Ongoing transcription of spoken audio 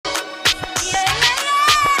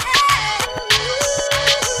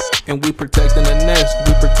And we protecting the nest,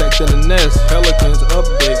 we protecting the nest. Pelicans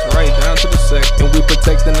updates right down to the sec. And we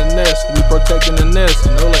protecting the nest, we protecting the nest.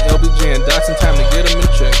 Nola, LBJ, and Dotson, time to get them in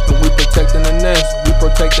check. And we protecting the nest, we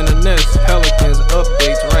protecting the nest. Pelicans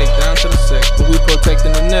updates right down to the sec. And we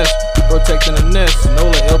protecting the nest, we protecting the nest.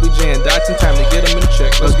 Nola, LBJ, and Dotson, time to get them in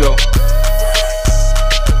check. Let's go.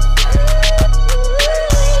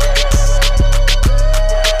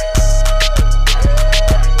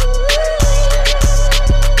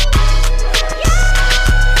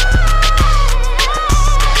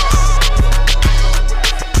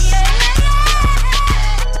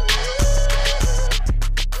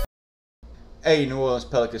 Hey, New Orleans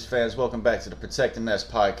Pelicans fans, welcome back to the Protect the Nest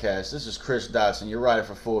podcast. This is Chris Dotson, your writer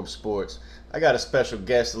for Forbes Sports. I got a special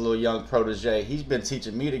guest, a little young protege. He's been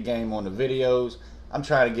teaching me the game on the videos. I'm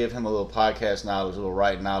trying to give him a little podcast knowledge, a little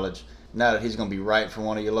writing knowledge, now that he's going to be writing for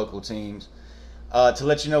one of your local teams. To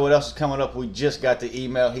let you know what else is coming up, we just got the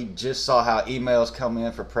email. He just saw how emails come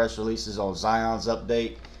in for press releases on Zion's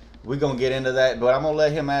update. We're going to get into that, but I'm going to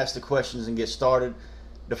let him ask the questions and get started.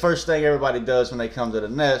 The first thing everybody does when they come to the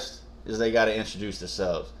Nest is they got to introduce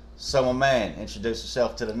themselves. So, my man, introduce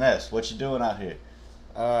yourself to the Nest. What you doing out here?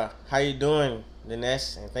 How you doing, the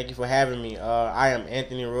Nest? And thank you for having me. I am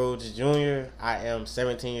Anthony Rhodes Jr. I am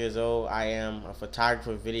 17 years old. I am a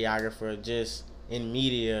photographer, videographer, just in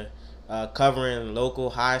media, covering local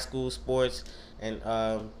high school sports. And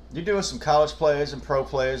you're doing some college players and pro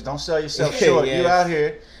players. Don't sell yourself short. Yes. You out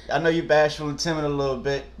here. I know you're bashful and timid a little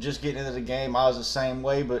bit, just getting into the game. I was the same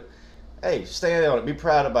way, but hey, stay on it. Be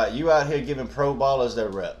proud about it. You out here giving pro ballers their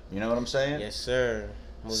rep. You know what I'm saying? Yes, sir.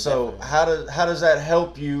 Most so definitely. How does that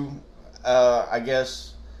help you, I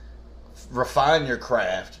guess, refine your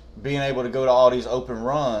craft, being able to go to all these open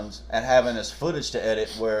runs and having this footage to edit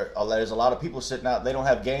where there's a lot of people sitting out, they don't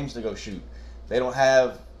have games to go shoot. They don't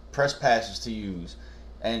have press passes to use.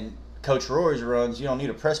 And Coach Rory's runs, you don't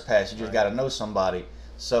need a press pass. You just got to know somebody.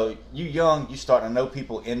 So you young, you starting to know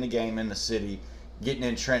people in the game, in the city, getting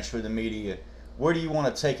entrenched with the media. Where do you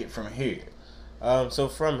want to take it from here? So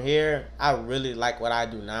from here, I really like what I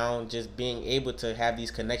do now, just being able to have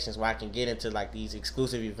these connections where I can get into like these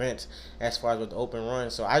exclusive events as far as with the open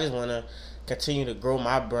run. So I just want to continue to grow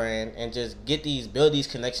my brand and just build these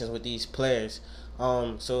connections with these players.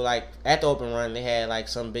 So like at the open run, they had like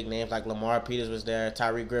some big names like Lamar Peters was there,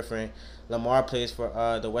 Tyree Griffin. Lamar plays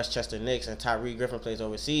for the Westchester Knicks and Tyree Griffin plays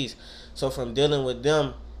overseas. So from dealing with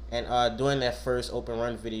them and doing that first open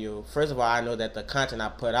run video, first of all, I know that the content I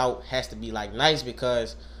put out has to be like nice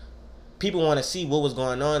because people want to see what was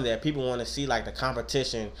going on there. People want to see like the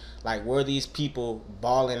competition, like were these people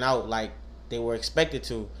balling out like they were expected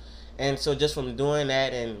to. And so just from doing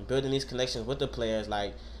that and building these connections with the players,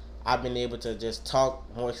 like I've been able to just talk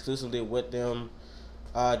more exclusively with them,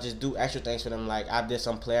 just do extra things for them. Like I did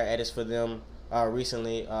some player edits for them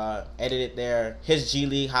recently, edited his G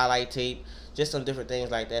League highlight tape, just some different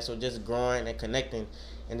things like that. So just growing and connecting.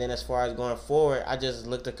 And then as far as going forward, I just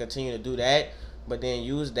look to continue to do that, but then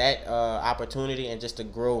use that opportunity and just to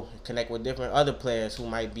grow, connect with different other players who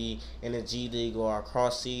might be in the G League or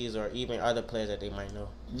across seas or even other players that they might know.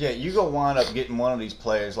 Yeah, you go wind up getting one of these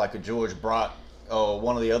players like a George Brock or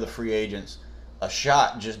one of the other free agents a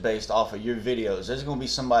shot just based off of your videos. There's going to be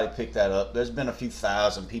somebody pick that up. There's been a few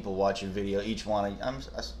thousand people watch your video. Each one,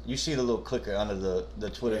 you see the little clicker under the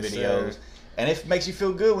Twitter videos. Sir. And it makes you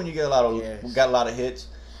feel good when you get a lot of hits.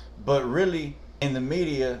 But really, in the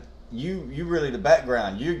media, you really the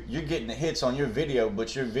background. You're getting the hits on your video,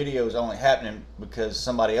 but your video is only happening because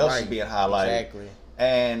somebody else is being highlighted. Exactly.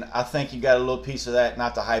 And I think you got a little piece of that,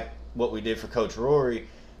 not to hype what we did for Coach Rory,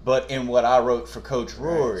 but in what I wrote for Coach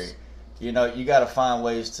Rory. Nice. You know, you got to find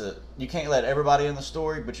ways to, you can't let everybody in the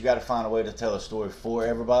story, but you got to find a way to tell a story for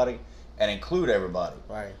everybody and include everybody.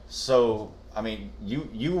 Right. So, I mean,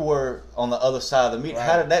 you were on the other side of the media. Right.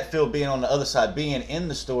 How did that feel being on the other side, being in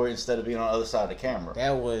the story instead of being on the other side of the camera?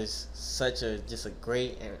 That was just a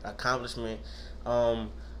great accomplishment.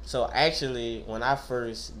 So actually, when I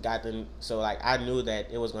first got I knew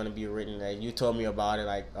that it was going to be written. That you told me about it,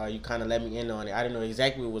 like you kind of let me in on it. I didn't know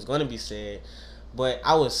exactly what was going to be said, but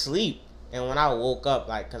I was asleep. And when I woke up,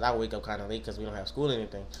 because I wake up kind of late because we don't have school or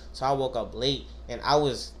anything, so I woke up late, and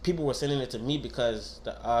people were sending it to me because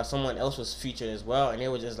someone else was featured as well, and they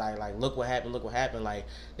were just like look what happened, like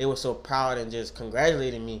they were so proud and just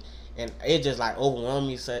congratulating me, and it just like overwhelmed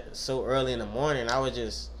me so early in the morning.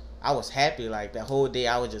 I was happy, like the whole day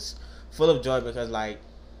I was just full of joy because like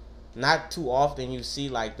not too often you see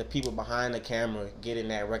like the people behind the camera getting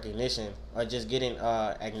that recognition or just getting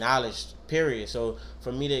acknowledged, period. So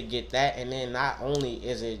for me to get that, and then not only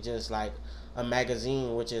is it just like a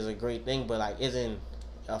magazine, which is a great thing, but like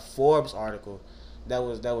a Forbes article that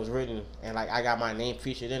was written, and like I got my name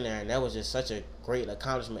featured in there, and that was just such a great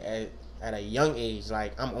accomplishment at a young age.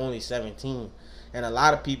 Like, I'm only 17, and a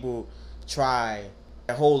lot of people try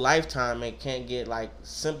their whole lifetime and can't get like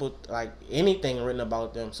simple like anything written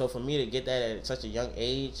about them. So for me to get that at such a young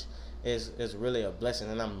age is really a blessing,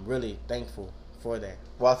 and I'm really thankful for that.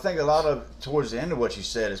 Well, I think a lot of towards the end of what you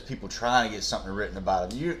said is people trying to get something written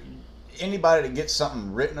about them. Anybody that gets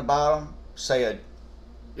something written about them, say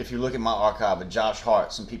if you look at my archive of Josh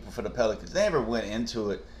Hart, some people for the Pelicans, they never went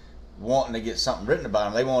into it wanting to get something written about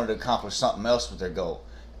them. They wanted to accomplish something else with their goal.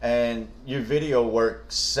 And your video work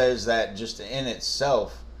says that just in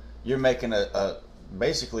itself. You're making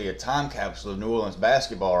basically a time capsule of New Orleans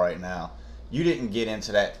basketball right now. You didn't get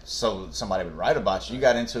into that so somebody would write about you. You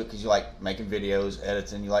got into it because you like making videos,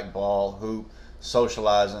 editing, you like ball, hoop,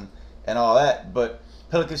 socializing, and all that. But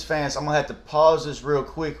Pelicans fans, I'm going to have to pause this real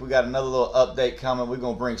quick. We got another little update coming. We're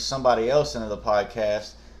going to bring somebody else into the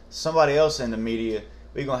podcast, somebody else in the media.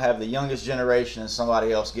 We're going to have the youngest generation and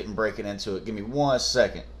somebody else breaking into it. Give me 1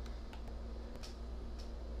 second.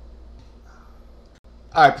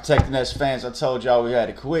 All right, Protect the Nest fans, I told y'all we had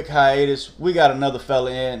a quick hiatus. We got another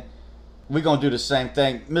fella in. We're going to do the same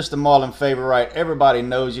thing. Mr. Marlon Favorite, everybody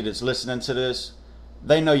knows you that's listening to this.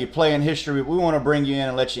 They know you play in history. We want to bring you in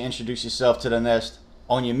and let you introduce yourself to the Nest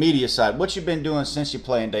on your media side. What you've been doing since your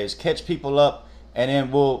playing days. Catch people up, and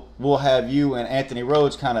then we'll have you and Anthony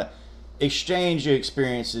Rhodes kind of exchange your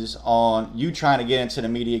experiences on you trying to get into the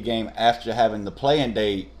media game after having the playing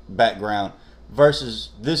day background versus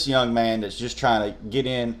this young man that's just trying to get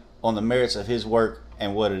in on the merits of his work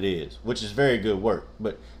and what it is, which is very good work.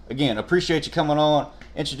 But again, appreciate you coming on.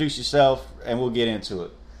 Introduce yourself, and we'll get into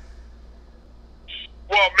it.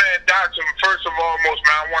 Well, man, Dodson, first and foremost,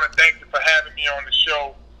 man, I want to thank you for having me on the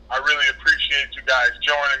show. I really appreciate you guys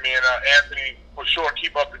joining me. And Anthony, for sure,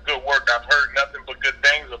 keep up the good work. I've heard nothing but good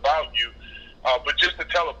things about you. But just to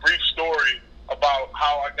tell a brief story about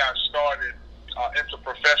how I got started into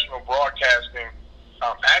professional broadcasting,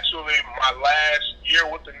 actually, my last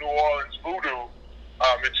year with the New Orleans Voodoo,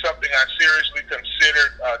 it's something I seriously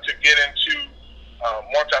considered to get into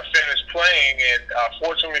once I finished playing. And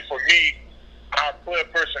fortunately for me, our player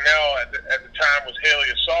personnel at the time was Haley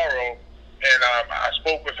Asaro, and I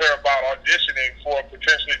spoke with her about auditioning for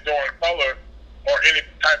potentially doing color or any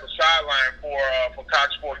type of sideline for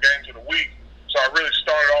Cox Sport Games of the Week. So I really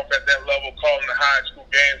started off at that level, calling the high school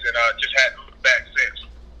games, and just hadn't looked back since.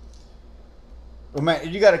 Well, man,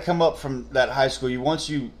 you got to come up from that high school. Once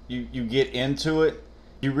you get into it,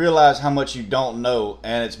 you realize how much you don't know,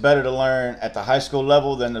 and it's better to learn at the high school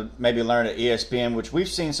level than to maybe learn at ESPN, which we've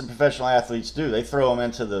seen some professional athletes do. They throw them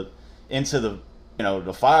into the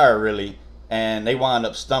the fire really, and they wind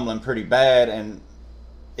up stumbling pretty bad. And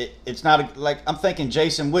it's not like I'm thinking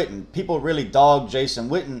Jason Witten. People really dog Jason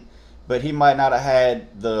Witten, but he might not have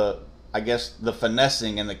had the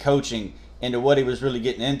finessing and the coaching into what he was really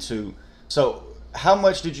getting into. So how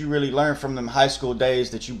much did you really learn from them high school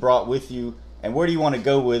days that you brought with you? And where do you want to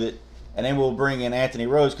go with it? And then we'll bring in Anthony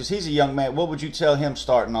Rhodes, because he's a young man. What would you tell him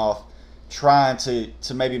starting off, trying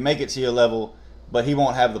to maybe make it to your level, but he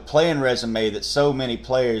won't have the playing resume that so many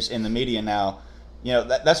players in the media now,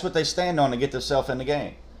 that's what they stand on to get themselves in the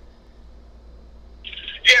game?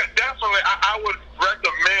 Yeah, definitely. I would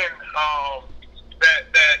recommend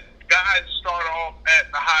that guys start off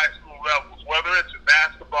at the high school levels, whether it's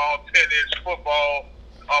basketball, tennis, football,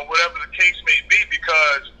 whatever the case may be,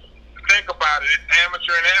 because think about it, it's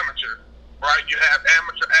amateur and amateur, right? You have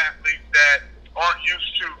amateur athletes that aren't used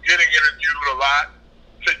to getting interviewed a lot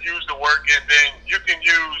to use the work, and then you can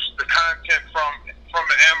use the content from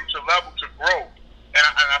the amateur level to grow. And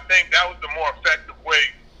I think that was the more effective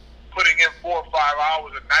way, putting in 4 or 5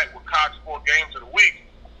 hours a night with Cox Sport Games of the Week,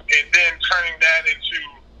 and then turning that into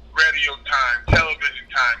radio time,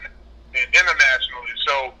 television time, and internationally.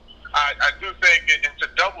 So I do think, and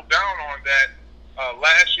to double down on that,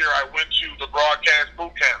 last year I went to the broadcast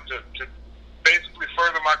boot camp to basically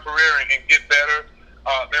further my career and get better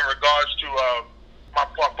in regards to my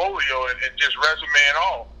portfolio and just resume and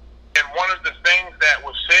all. And one of the things that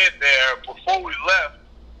was said there before we left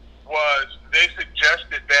was they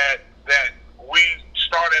suggested that we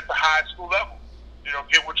start at the high school level.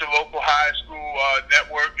 Get with your local high school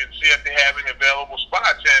network and see if they have any available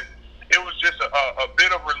spots. And it was just a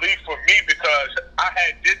bit of relief for me, because I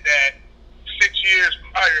had did that 6 years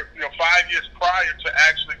prior, 5 years prior to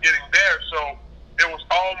actually getting there. So it was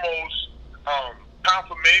almost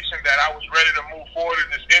confirmation that I was ready to move forward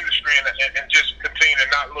in this industry and just continue to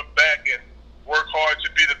not look back and work hard to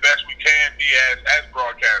be the best we can be as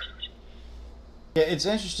broadcasters. Yeah, it's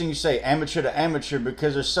interesting you say amateur to amateur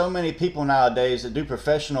because there's so many people nowadays that do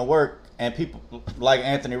professional work, and people like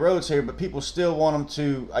Anthony Rhodes here, but people still want them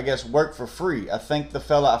to, I guess, work for free. I think the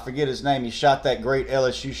fella, I forget his name, he shot that great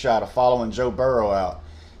LSU shot of following Joe Burrow out.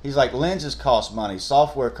 He's like, lenses cost money,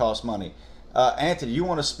 software costs money. Anthony, you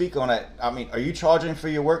want to speak on that? I mean, are you charging for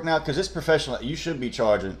your work now? Because it's professional. You should be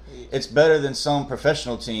charging. It's better than some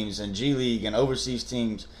professional teams and G League and overseas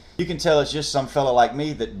teams. You can tell it's just some fella like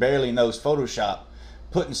me that barely knows Photoshop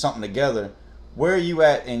putting something together. Where are you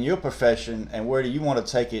at in your profession, and where do you want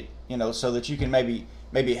to take it, you know, so that you can maybe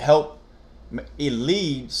help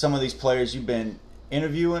lead some of these players you've been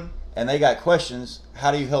interviewing and they got questions?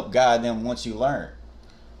 How do you help guide them once you learn?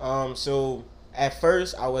 So at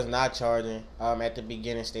first I was not charging at the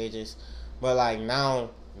beginning stages, but like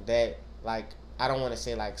now that like I don't want to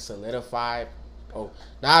say like solidified. Oh,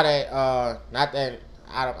 now that not that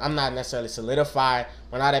I'm not necessarily solidified,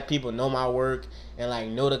 but now that people know my work and like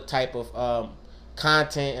know the type of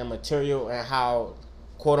content and material and how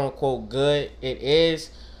quote unquote good it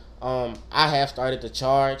is, I have started to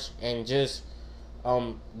charge and just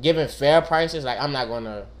giving fair prices. Like I'm not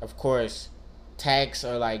gonna, of course, tax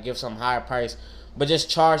or like give some higher price, but just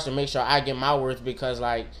charge to make sure I get my worth, because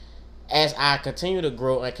like as I continue to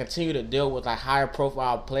grow and continue to deal with like higher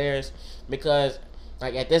profile players, because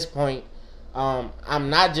like at this point I'm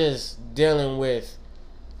not just dealing with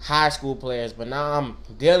high school players, but now I'm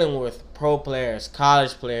dealing with pro players,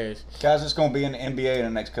 college players, guys that's gonna be in the NBA in the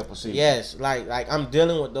next couple seasons. Yes, like I'm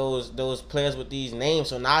dealing with those players with these names,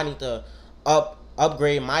 so now I need to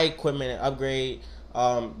upgrade my equipment and upgrade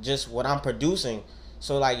just what I'm producing.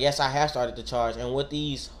 So like yes, I have started to charge, and with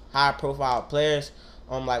these high profile players,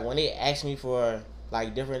 like when they ask me for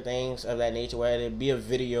like different things of that nature, whether it be a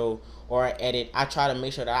video or an edit, I try to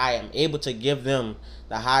make sure that I am able to give them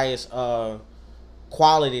the highest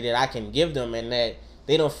quality that I can give them, and that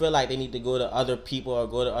they don't feel like they need to go to other people or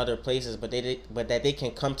go to other places, but that they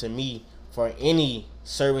can come to me for any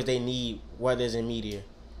service they need, whether it's in media.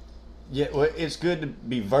 Yeah, well, it's good to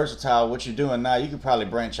be versatile. What you're doing now, you could probably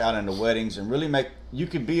branch out into weddings and really you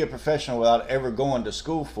could be a professional without ever going to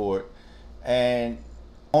school for it. And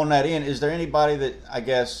on that end, is there anybody that I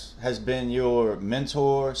guess has been your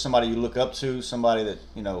mentor, somebody you look up to, somebody that,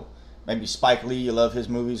 you know, maybe Spike Lee, you love his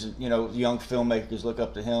movies, you know, young filmmakers look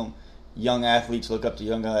up to him, young athletes look up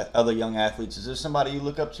to other young athletes. Is there somebody you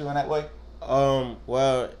look up to in that way?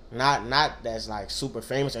 Well, not that's like super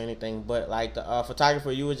famous or anything, but like the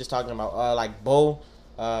photographer you were just talking about, like Bo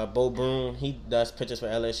Broom, he does pictures for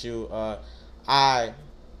LSU. I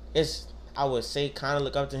would say kind of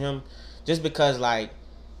look up to him, just because like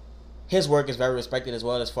his work is very respected as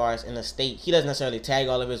well as far as in the state. He doesn't necessarily tag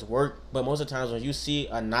all of his work, but most of the times when you see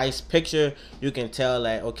a nice picture, you can tell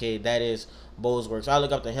that okay, that is Bo's work. So I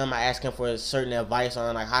look up to him. I ask him for certain advice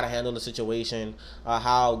on like how to handle the situation,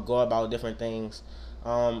 how to go about different things.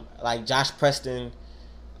 Like Josh Preston,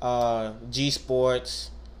 G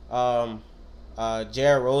Sports, Jared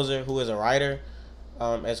Roser, who is a writer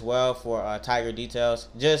as well for Tiger Details.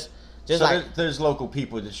 Just so like there's local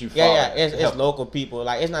people that you follow. Yeah, it's local people.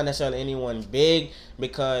 Like it's not necessarily anyone big,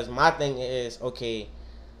 because my thing is okay.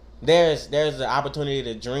 There's the opportunity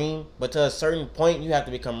to dream, but to a certain point, you have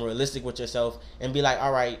to become realistic with yourself and be like,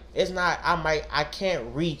 all right, it's not. I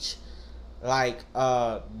can't reach like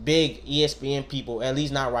big ESPN people, at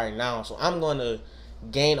least not right now. So I'm gonna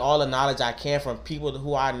gain all the knowledge I can from people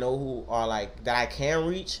who I know who are like that I can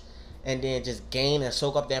reach, and then just gain and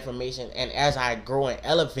soak up the information. And as I grow and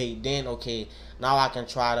elevate, then okay, now I can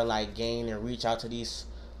try to like gain and reach out to these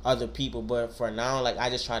other people. But for now, like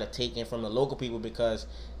I just try to take in from the local people, because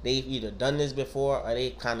they've either done this before or they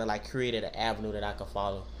kind of like created an avenue that I could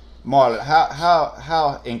follow. Marlon,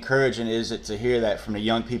 how encouraging is it to hear that from the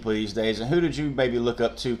young people these days? And who did you maybe look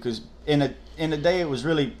up to? Because in the day, it was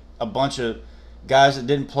really a bunch of guys that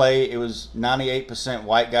didn't play. It was 98%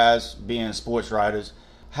 white guys being sports writers.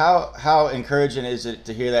 How encouraging is it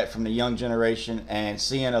to hear that from the young generation and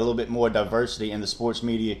seeing a little bit more diversity in the sports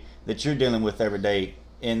media that you're dealing with every day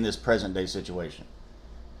in this present day situation?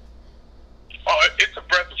 Oh, it's a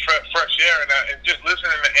breath of fresh air, and just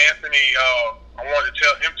listening to Anthony, I wanted to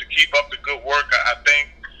tell him to keep up the good work. I think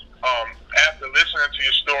after listening to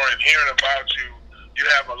your story and hearing about you, you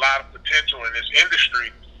have a lot of potential in this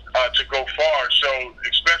industry to go far. So,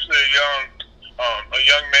 especially a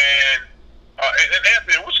young man. And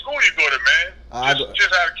Anthony, what school you go to, man?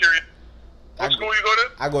 Just out of curiosity, what school you go to?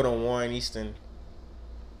 I go to Warren Easton.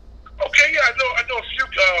 Okay, yeah, I know a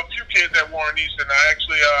few kids at Warren Easton. I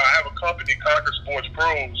have a company, Conquer Sports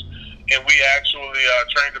Pros, and we actually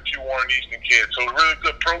trained a few Warren Easton kids. So a really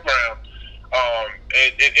good program.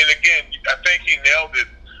 And again, I think he nailed it,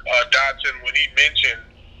 Dotson, when he mentioned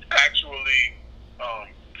actually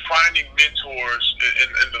finding mentors.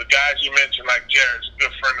 And the guys you mentioned, like Jared's a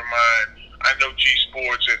good friend of mine. I know G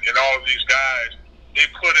Sports and all of these guys. They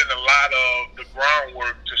put in a lot of the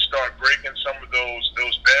groundwork to start breaking some of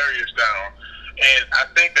those barriers down. And I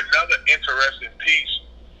think another interesting piece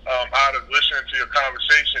out of listening to your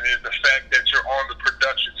conversation is the fact that you're on the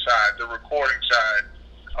production side, the recording side,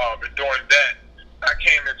 and doing that. I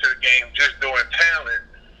came into the game just doing talent.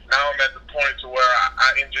 Now I'm at the point to where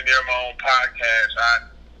I engineer my own podcast. I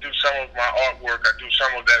do some of my artwork. I do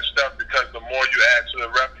some of that stuff because the more you add to the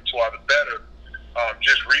repertoire, the better.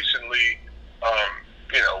 Just recently,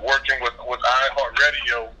 working with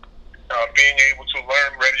iHeartRadio, being able to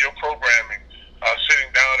learn radio programming,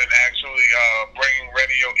 sitting down and actually bringing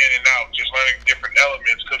radio in and out, just learning different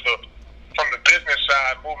elements. Because from the business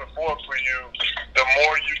side, moving forward for you, the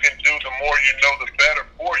more you can do, the more you know, the better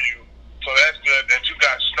for you. So that's good that you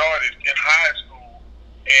got started in high school,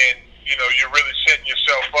 and you're really setting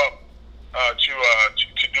yourself up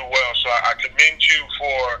to do well. So I commend you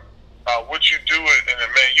for what you do, and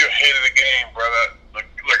man, you're ahead of the game, brother.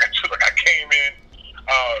 Like I came in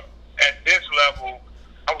at this level.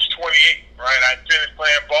 I was 28, right? I finished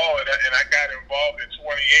playing ball, and I got involved at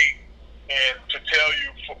 28. And to tell you,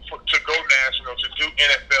 to go national, to do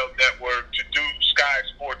NFL Network, to do Sky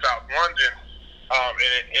Sports out in London,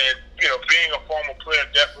 and being a former player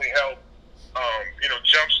definitely helped,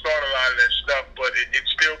 jumpstart a lot of that stuff. But it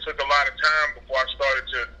still took a lot of time before I started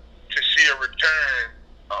to see a return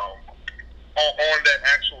on that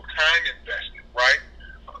actual time invested, right?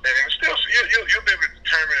 And still, you'll be able to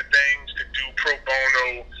determine the things to do pro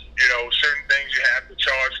bono, certain things you have to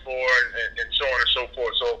charge for, and so on and so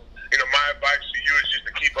forth. So, my advice to you is just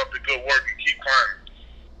to keep up the good work and keep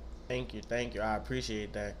climbing. Thank you. I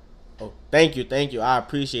appreciate that. Oh, thank you. I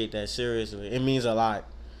appreciate that. Seriously, it means a lot.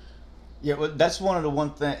 Yeah, well, that's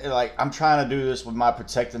one thing. Like, I'm trying to do this with my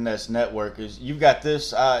Protect the Nest network. Is you've got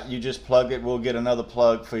this? You just plugged it. We'll get another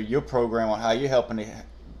plug for your program on how you're helping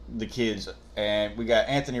the kids. And we got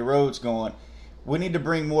Anthony Rhodes going. We need to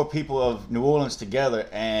bring more people of New Orleans together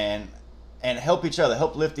and help each other,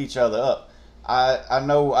 help lift each other up. I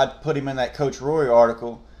know I put him in that Coach Rory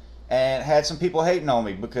article and had some people hating on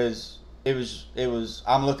me because it was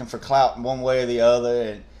I'm looking for clout in one way or the other,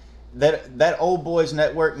 and that old boys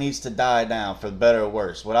network needs to die down, for better or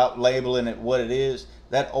worse. Without labeling it what it is,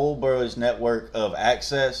 that old boys network of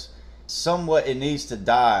access, somewhat it needs to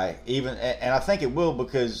die. And I think it will,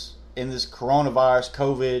 because in this coronavirus,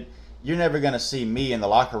 COVID, you're never going to see me in the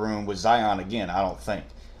locker room with Zion again, I don't think.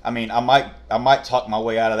 I mean, I might talk my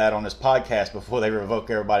way out of that on this podcast before they revoke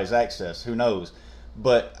everybody's access. Who knows?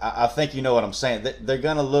 But I think you know what I'm saying. They're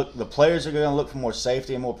going to look. The players are going to look for more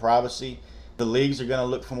safety and more privacy. The leagues are going to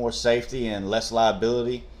look for more safety and less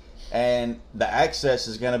liability. And the access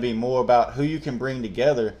is going to be more about who you can bring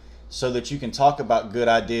together so that you can talk about good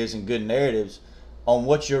ideas and good narratives on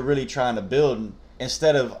what you're really trying to build,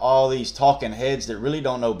 instead of all these talking heads that really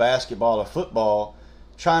don't know basketball or football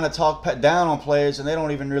trying to talk down on players, and they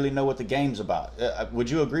don't even really know what the game's about. Would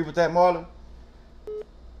you agree with that, Marlon?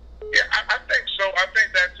 Yeah, I think so. I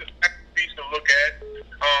think that's a piece to look at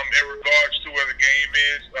in regards to where the game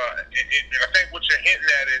is. I think what you're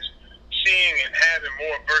hinting at is seeing and having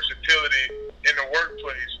more versatility in the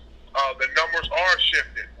workplace. The numbers are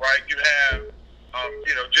shifting, right? You have,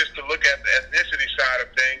 just to look at the ethnicity side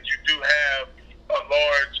of things, you do have a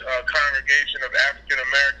large congregation of African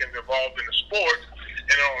Americans involved in the sport.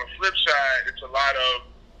 And on the flip side, it's a lot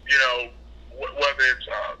of, whether it's,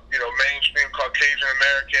 mainstream Caucasian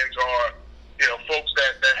Americans or, folks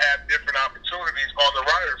that have different opportunities on the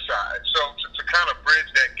writer side. So to kind of bridge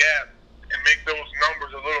that gap and make those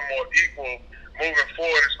numbers a little more equal moving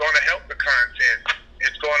forward, it's going to help the content.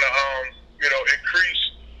 It's going to, increase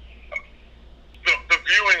the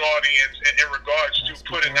viewing audience in regards to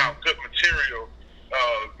putting out good material,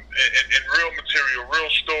 and real material, real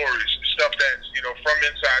stories, stuff that's, from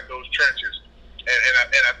inside those trenches.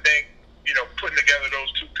 And I think, putting together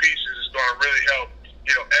those two pieces is going to really help,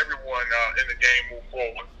 everyone in the game move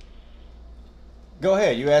forward. Go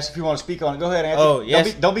ahead. You asked if you want to speak on it. Go ahead, Anthony. Oh,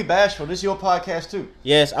 yes. Don't be bashful. This is your podcast too.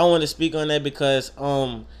 Yes, I want to speak on that because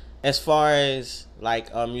as far as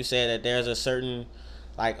you said that there's a certain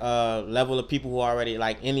level of people who are already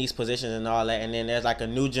in these positions and all that, and then there's a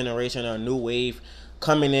new generation or a new wave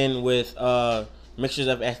coming in with mixtures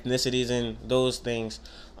of ethnicities and those things.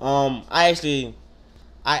 I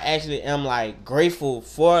actually am grateful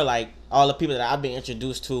for all the people that I've been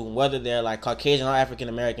introduced to, whether they're Caucasian or African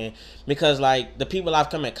American, because the people I've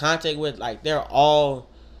come in contact with, they're all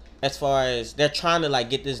as far as they're trying to like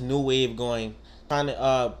get this new wave going, trying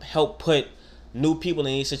to help put new people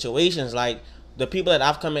in these situations. Like the people that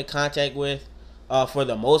I've come in contact with, for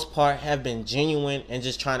the most part, have been genuine and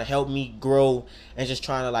just trying to help me grow and just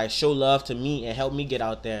trying to like show love to me and help me get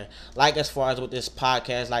out there. Like as far as with this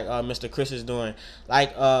podcast, like Mr. Chris is doing, like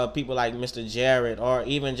people like Mr. Jared, or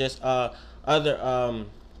even just other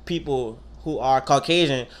people who are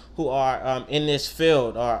Caucasian, who are in this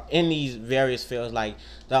field or in these various fields. Like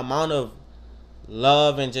the amount of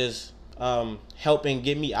love and just helping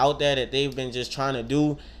get me out there that they've been just trying to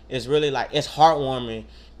do is really like, it's heartwarming,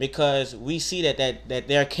 because we see that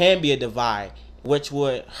there can be a divide, which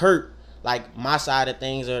would hurt like my side of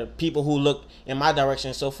things or people who look in my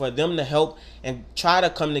direction. So for them to help and try to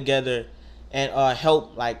come together and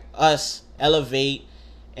help like us elevate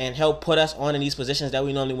and help put us on in these positions that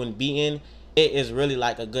we normally wouldn't be in, it is really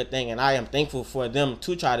like a good thing. And I am thankful for them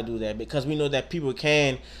to try to do that, because we know that people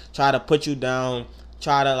can try to put you down,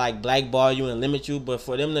 try to like blackball you and limit you, but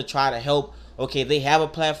for them to try to help, okay, they have a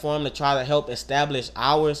platform to try to help establish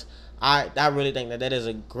ours. I really think that is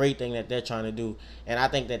a great thing that they're trying to do, and I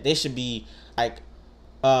think that they should be like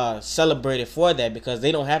celebrated for that, because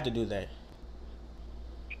they don't have to do that.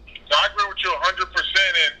 No, I agree with you 100%,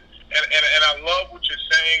 and I love what you're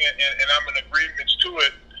saying, and I'm in agreement to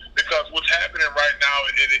it, because what's happening right now,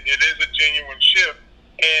 it is a genuine shift,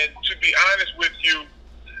 and to be honest with you,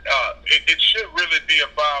 it should really be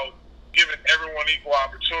about giving everyone equal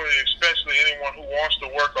opportunity, especially anyone who wants to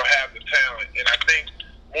work or have the talent. And I think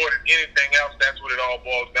more than anything else, that's what it all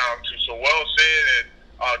boils down to. So well said,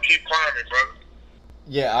 and keep climbing, brother.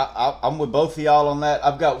 Yeah, I'm with both of y'all on that.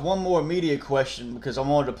 I've got one more media question, because I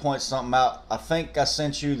wanted to point something out. I think I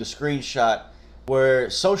sent you the screenshot where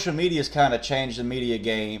social media's kind of changed the media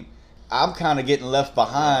game. I'm kind of getting left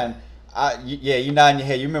behind. You're nodding your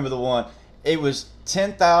head. You remember the one. It was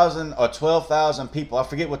 10,000 or 12,000 people, I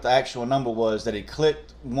forget what the actual number was, that had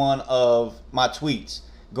clicked one of my tweets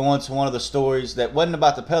going to one of the stories that wasn't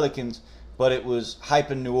about the Pelicans, but it was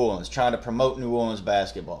hyping New Orleans, trying to promote New Orleans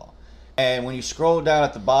basketball. And when you scroll down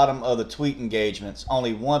at the bottom of the tweet engagements,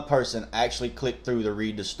 only one person actually clicked through to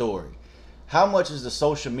read the story. How much is the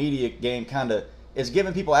social media game kind of, it's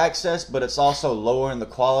giving people access, but it's also lowering the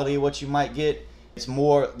quality of what you might get? It's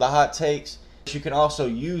more the hot takes. You can also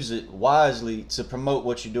use it wisely to promote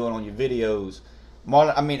what you're doing on your videos.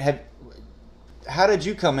 Marlon, I mean, how did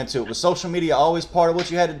you come into it? Was social media always part of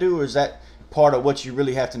what you had to do, or is that part of what you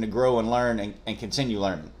really have to grow and learn and continue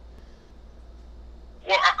learning?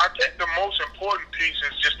 Well, I think the most important piece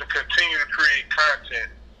is just to continue to create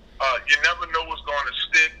content. You never know what's going to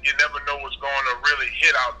stick. You never know what's going to really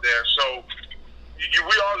hit out there. So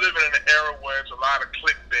we are living in an era where it's a lot of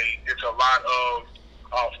clickbait. It's a lot of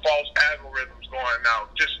false algorithms going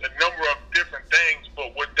out, just a number of different things.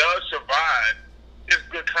 But what does survive is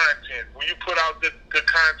good content. When you put out good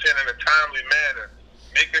content in a timely manner,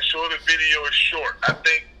 making sure the video is short. I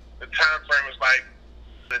think the time frame is like,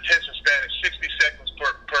 the attention span is 60 seconds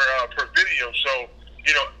per video. So,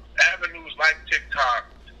 avenues like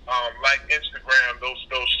TikTok, like Instagram, those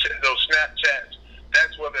Snapchats,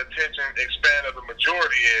 that's where the attention span of the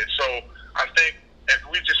majority is. So I think if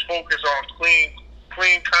we just focus on clean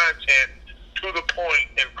content, to the point,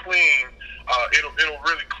 and clean, it'll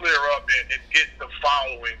really clear up and get the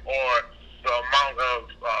following or the amount of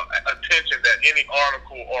attention that any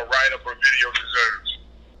article or write-up or video deserves.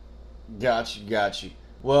 Got you.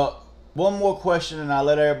 Well, one more question and I'll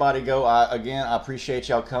let everybody go. I appreciate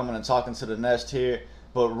y'all coming and talking to the Nest here.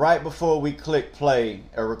 But right before we click play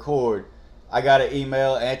or record, I got an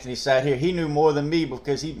email. Anthony sat here. He knew more than me,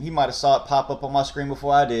 because he might have saw it pop up on my screen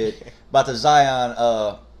before I did, about the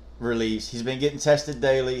Zion release. He's been getting tested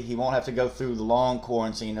daily. He won't have to go through the long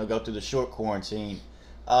quarantine. He'll go through the short quarantine.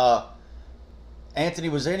 Anthony,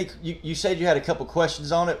 was there any? You said you had a couple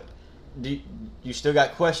questions on it. Do you still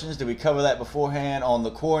got questions? Did we cover that beforehand on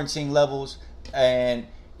the quarantine levels? And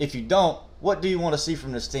if you don't, what do you want to see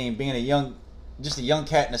from this team, being just a young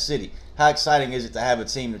cat in the city? How exciting is it to have a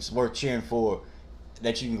team that's worth cheering for,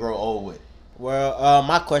 that you can grow old with? Well,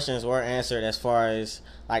 my questions were answered, as far as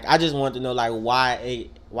like, I just wanted to know like why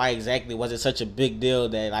exactly was it such a big deal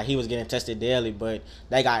that like he was getting tested daily, but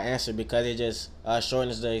that got answered, because it just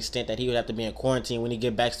shortens the extent that he would have to be in quarantine when he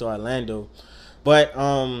get back to Orlando. But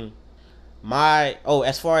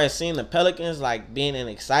as far as seeing the Pelicans like being an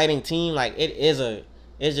exciting team, like it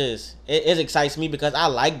excites me, because I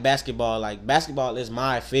like basketball. Like, basketball is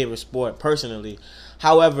my favorite sport personally.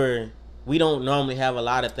 However, we don't normally have a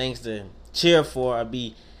lot of things to cheer for or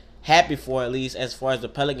be happy for, at least as far as the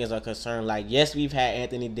Pelicans are concerned. Like, yes, we've had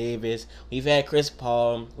Anthony Davis, we've had Chris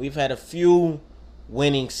Paul, we've had a few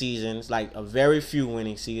winning seasons, like a very few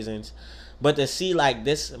winning seasons. But to see like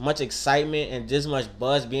this much excitement and this much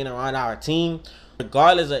buzz being around our team,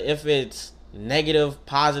 regardless of if it's negative,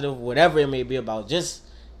 positive, whatever it may be about, just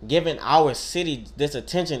giving our city this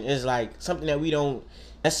attention is like something that we don't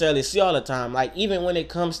necessarily see all the time. Like even when it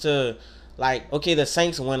comes to like, okay, the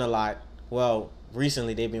Saints win a lot. Well,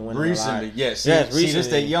 recently they've been winning a lot. Yes. Recently. See, this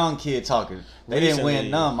that young kid talking. They didn't win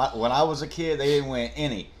none. When I was a kid, they didn't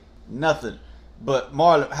win nothing. But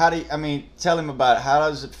Marlon, tell him about it. How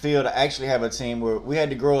does it feel to actually have a team where we had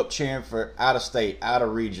to grow up cheering for out of state, out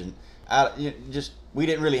of region, we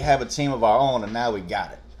didn't really have a team of our own, and now we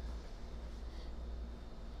got it.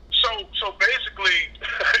 So basically,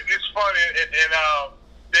 it's funny, and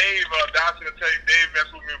Dave Dodson will tell you, Dave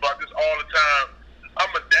messes with me about this all the time. I'm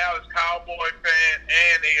a Dallas Cowboy fan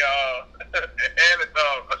and a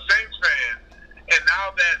Saints fan, and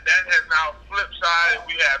now that has now flipped side, and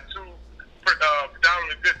we have two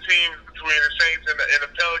predominantly good teams between the Saints and the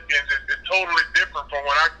Pelicans. It's totally different from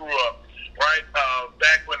when I grew up, right?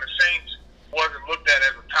 Back when the Saints wasn't looked at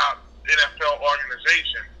as a top NFL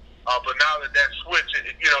organization, but now that switch,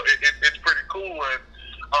 it's pretty cool. And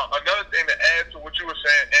another thing to add to what you were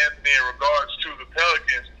saying, Anthony, in regards to the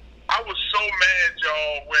Pelicans, I was so mad,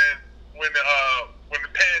 y'all, when the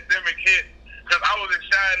pandemic hit, because I was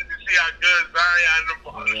excited to see how good Zion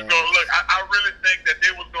was going to look. I really think that they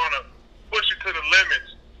was going to push it to the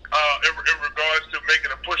limits in regards to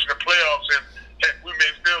making a push in the playoffs, and heck, we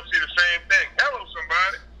may still see the same thing. Hello,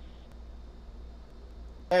 somebody.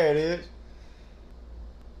 There it is.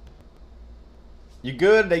 You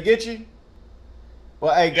good? They get you?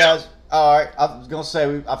 Well, hey, guys. All right. I was going to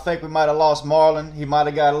say, I think we might have lost Marlon. He might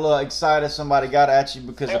have got a little excited. Somebody got at you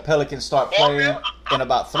because the Pelicans start playing in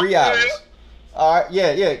about 3 hours. All right.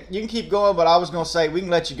 Yeah. You can keep going, but I was going to say, we can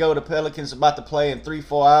let you go. The Pelicans about to play in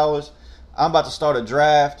 3-4 hours. I'm about to start a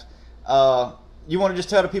draft. You want to just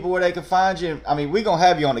tell the people where they can find you? We're going to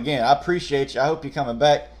have you on again. I appreciate you. I hope you're coming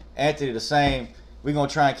back. Anthony, the same. We're going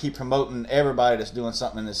to try and keep promoting everybody that's doing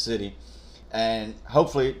something in this city. And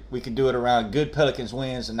hopefully we can do it around good Pelicans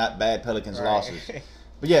wins and not bad Pelicans losses.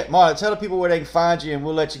 But yeah, Marlon, tell the people where they can find you, and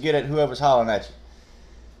we'll let you get at whoever's hollering at you.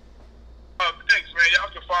 Thanks, man.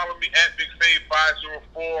 Y'all can follow me at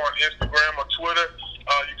BigFave504 on Instagram or Twitter.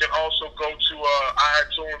 You can also go to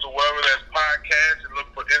iTunes or wherever there's podcasts and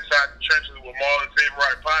look for Inside the Trenches with Marlon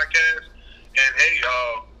Favorite Podcast. And hey,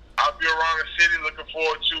 I'll be around the city. Looking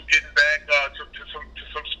forward to getting back to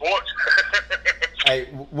some sports. Hey,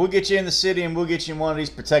 we'll get you in the city, and we'll get you in one of these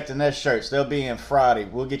Protect the Nest shirts. They'll be in Friday.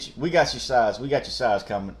 We'll get you. We got your size. We got your size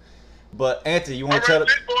coming. But Anthony, you want to tell the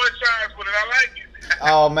big boy size with it? I like it.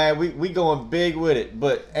 Oh man, we going big with it.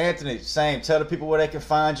 But Anthony, same. Tell the people where they can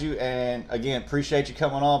find you. And again, appreciate you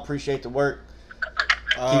coming on. Appreciate the work.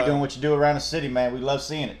 Keep doing what you do around the city, man. We love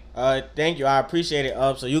seeing it. Thank you. I appreciate it.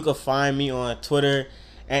 So you can find me on Twitter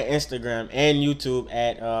and Instagram and YouTube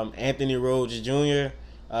at Anthony Rhodes Jr.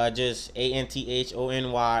 Just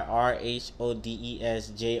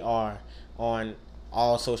AnthonyRhodesJr on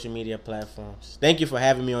all social media platforms. Thank you for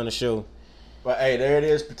having me on the show. But hey, there it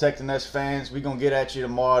is, Protecting Us fans. We're going to get at you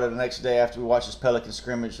tomorrow or the next day after we watch this Pelican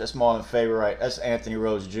scrimmage. That's Marlon Favorite. That's Anthony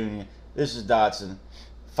Rhodes Jr. This is Dodson.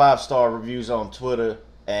 5-star reviews on Twitter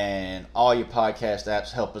and all your podcast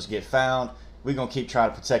apps help us get found. We're going to keep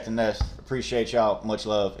trying to protect the nest. Appreciate y'all. Much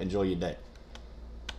love. Enjoy your day.